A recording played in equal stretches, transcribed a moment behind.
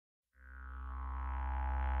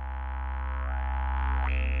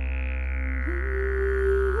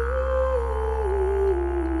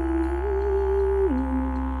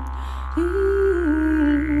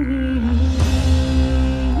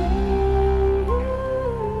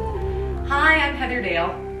I'm Heather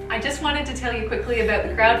Dale. I just wanted to tell you quickly about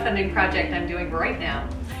the crowdfunding project I'm doing right now.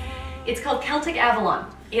 It's called CELTIC AVALON.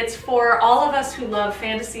 It's for all of us who love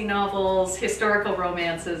fantasy novels, historical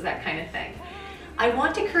romances, that kind of thing. I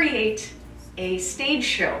want to create a stage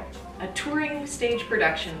show, a touring stage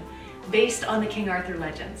production based on the King Arthur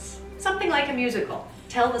legends. Something like a musical.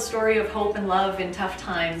 Tell the story of hope and love in tough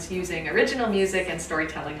times using original music and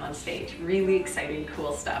storytelling on stage. Really exciting,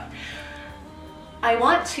 cool stuff. I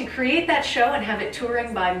want to create that show and have it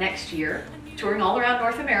touring by next year, touring all around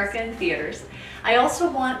North America in theaters. I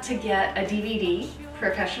also want to get a DVD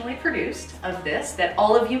professionally produced of this that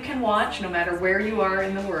all of you can watch no matter where you are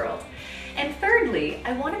in the world. And thirdly,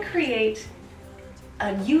 I want to create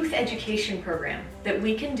a youth education program that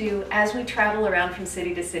we can do as we travel around from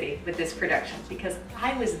city to city with this production, because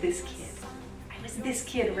I was this kid. I was this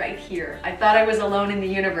kid right here. I thought I was alone in the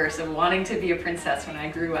universe of wanting to be a princess when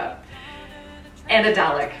I grew up. And a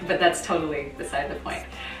Dalek, but that's totally beside the point.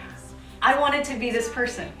 I wanted to be this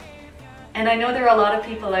person. And I know there are a lot of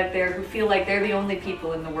people out there who feel like they're the only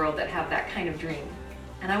people in the world that have that kind of dream.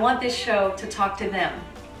 And I want this show to talk to them.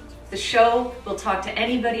 The show will talk to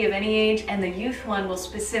anybody of any age, and the youth one will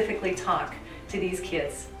specifically talk to these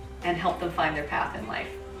kids and help them find their path in life.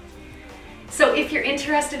 So if you're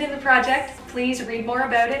interested in the project, please read more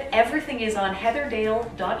about it. Everything is on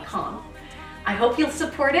heatherdale.com. I hope you'll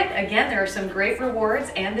support it. Again, there are some great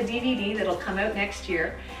rewards and the DVD that'll come out next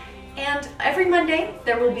year. And every Monday,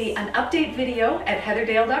 there will be an update video at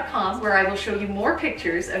heatherdale.com where I will show you more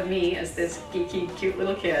pictures of me as this geeky, cute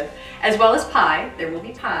little kid, as well as pie. There will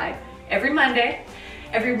be pie every Monday.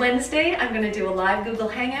 Every Wednesday, I'm going to do a live Google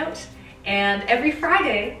Hangout. And every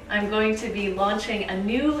Friday, I'm going to be launching a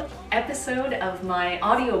new episode of my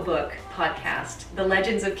audiobook podcast, The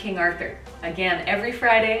Legends of King Arthur. Again, every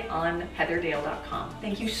Friday on heatherdale.com.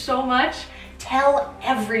 Thank you so much. Tell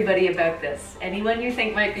everybody about this. Anyone you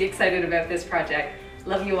think might be excited about this project.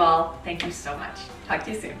 Love you all. Thank you so much. Talk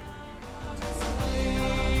to you soon.